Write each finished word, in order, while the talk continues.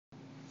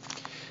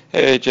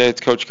Hey AJ,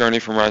 it's Coach Gurney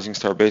from Rising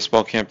Star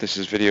Baseball Camp. This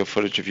is video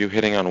footage of you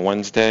hitting on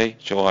Wednesday,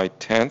 July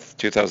 10th,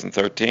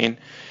 2013.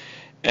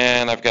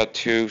 And I've got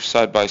two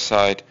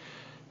side-by-side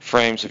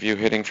frames of you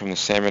hitting from the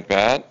same at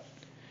bat.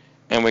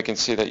 And we can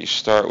see that you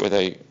start with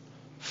a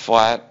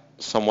flat,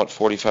 somewhat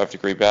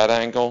 45-degree bat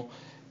angle,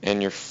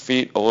 and your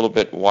feet a little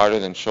bit wider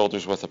than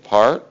shoulders width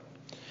apart.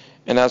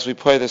 And as we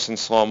play this in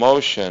slow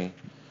motion,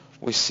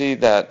 we see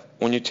that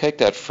when you take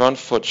that front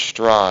foot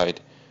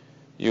stride,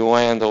 you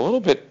land a little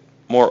bit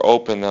more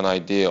open than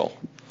ideal.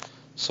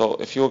 So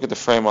if you look at the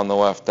frame on the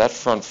left, that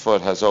front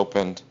foot has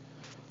opened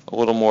a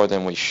little more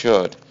than we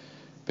should,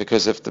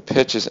 because if the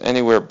pitch is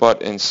anywhere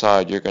but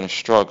inside, you're going to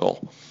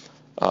struggle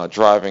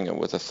driving it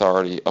with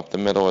authority up the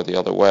middle or the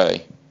other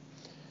way.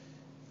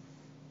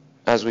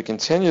 As we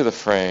continue the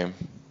frame,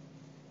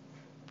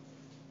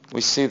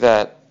 we see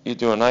that you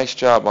do a nice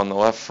job on the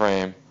left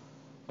frame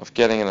of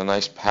getting in a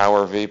nice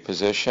power V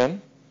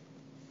position.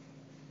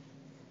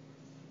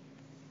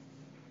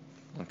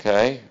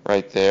 Okay,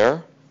 right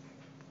there.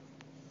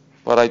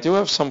 But I do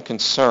have some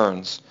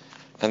concerns,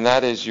 and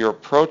that is your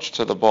approach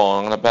to the ball.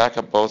 I'm going to back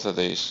up both of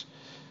these,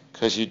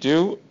 because you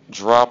do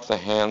drop the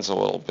hands a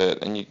little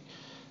bit, and you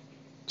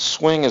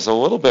swing is a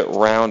little bit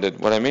rounded.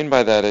 What I mean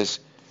by that is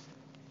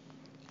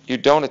you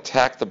don't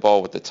attack the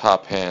ball with the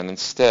top hand.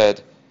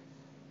 Instead,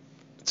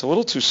 it's a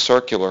little too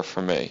circular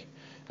for me,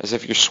 as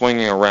if you're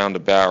swinging around a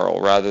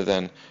barrel rather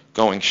than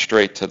going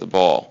straight to the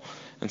ball.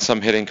 And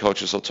some hitting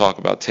coaches will talk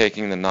about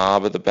taking the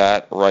knob of the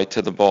bat right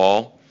to the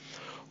ball,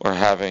 or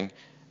having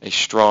a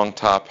strong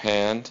top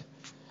hand.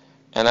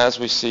 And as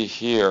we see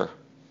here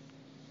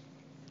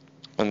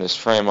in this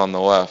frame on the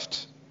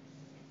left,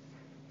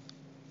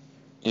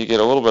 you get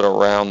a little bit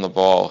around the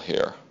ball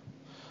here.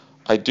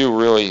 I do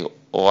really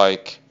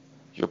like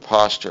your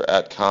posture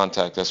at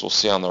contact, as we'll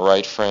see on the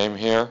right frame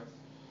here.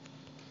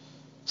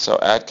 So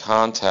at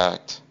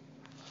contact,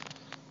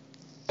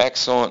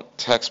 excellent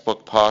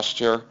textbook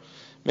posture.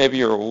 Maybe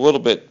you're a little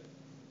bit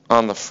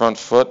on the front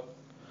foot,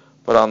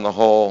 but on the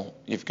whole,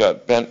 you've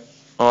got bent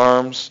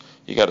arms,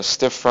 you got a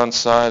stiff front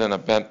side and a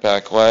bent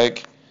back leg.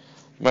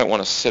 You might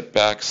want to sit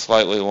back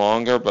slightly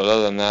longer, but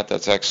other than that,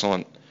 that's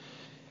excellent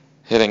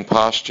hitting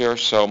posture.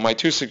 So my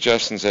two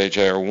suggestions,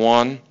 AJ, are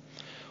one,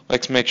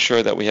 let's make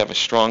sure that we have a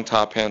strong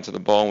top hand to the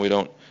ball and we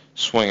don't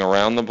swing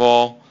around the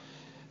ball.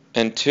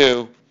 And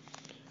two,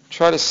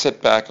 try to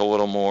sit back a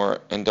little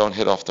more and don't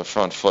hit off the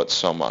front foot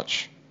so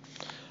much.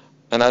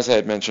 And as I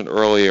had mentioned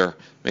earlier,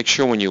 make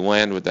sure when you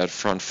land with that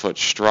front foot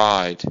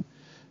stride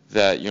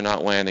that you're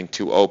not landing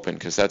too open,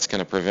 because that's going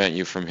to prevent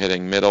you from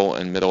hitting middle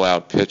and middle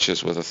out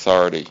pitches with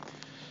authority.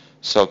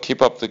 So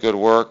keep up the good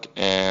work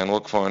and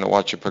look forward to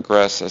watch you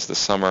progress as the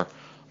summer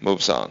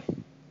moves on.